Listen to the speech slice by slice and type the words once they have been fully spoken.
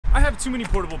have too many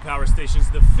portable power stations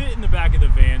to fit in the back of the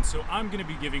van, so I'm going to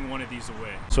be giving one of these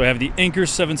away. So I have the Anchor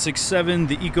 767,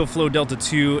 the EcoFlow Delta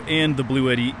 2, and the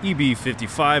Bluetti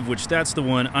EB55, which that's the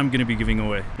one I'm going to be giving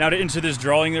away. Now to enter this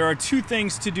drawing, there are two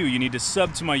things to do. You need to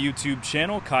sub to my YouTube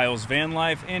channel, Kyle's Van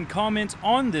Life, and comment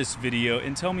on this video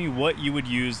and tell me what you would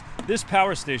use this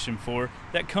power station for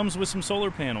that comes with some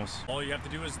solar panels. All you have to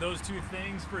do is those two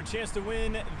things for a chance to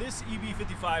win this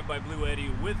EB55 by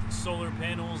Bluetti with solar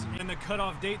panels. And the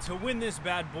cutoff date to win this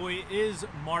bad boy is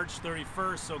March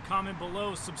 31st. So comment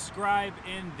below, subscribe,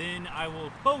 and then I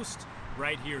will post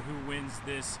right here who wins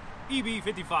this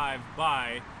EB55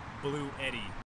 by Bluetti.